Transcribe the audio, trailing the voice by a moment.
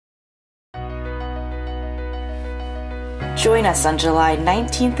Join us on July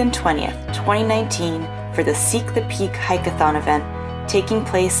 19th and 20th, 2019 for the Seek the Peak Hike-a-thon event taking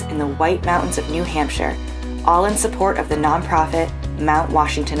place in the White Mountains of New Hampshire, all in support of the nonprofit Mount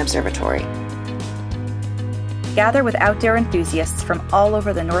Washington Observatory. Gather with outdoor enthusiasts from all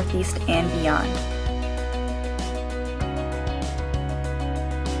over the Northeast and beyond.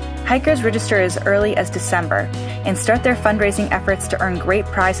 Hikers register as early as December and start their fundraising efforts to earn great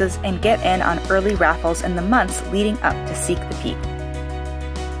prizes and get in on early raffles in the months leading up to Seek the Peak.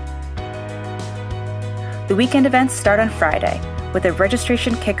 The weekend events start on Friday with a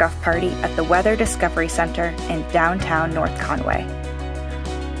registration kickoff party at the Weather Discovery Center in downtown North Conway.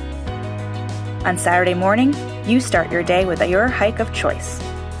 On Saturday morning, you start your day with your hike of choice.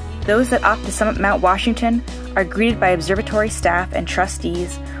 Those that opt to summit Mount Washington are greeted by observatory staff and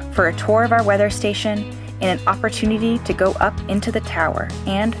trustees for a tour of our weather station and an opportunity to go up into the tower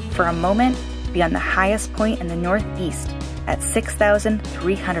and, for a moment, be on the highest point in the Northeast at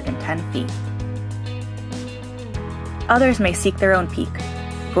 6,310 feet. Others may seek their own peak,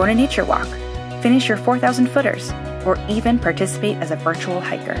 go on a nature walk, finish your 4,000 footers, or even participate as a virtual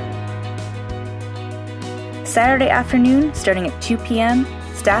hiker. Saturday afternoon, starting at 2 p.m.,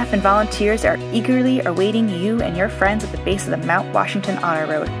 staff and volunteers are eagerly awaiting you and your friends at the base of the Mount Washington Honor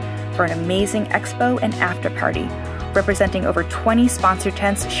Road for an amazing expo and after party, representing over 20 sponsor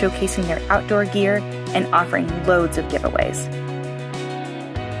tents showcasing their outdoor gear and offering loads of giveaways.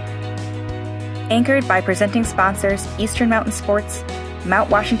 Anchored by presenting sponsors Eastern Mountain Sports, Mount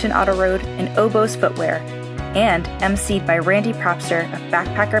Washington Auto Road, and Oboe's Footwear, and emceed by Randy Propster of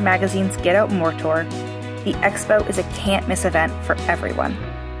Backpacker Magazine's Get Out More Tour, the expo is a can't-miss event for everyone.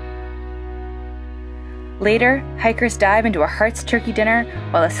 Later, hikers dive into a Hearts turkey dinner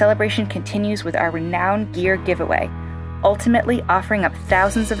while the celebration continues with our renowned gear giveaway, ultimately offering up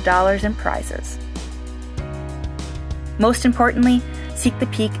thousands of dollars in prizes. Most importantly, Seek the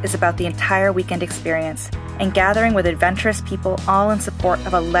Peak is about the entire weekend experience and gathering with adventurous people all in support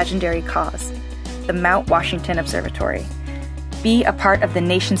of a legendary cause, the Mount Washington Observatory. Be a part of the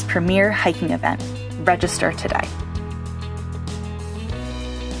nation's premier hiking event. Register today.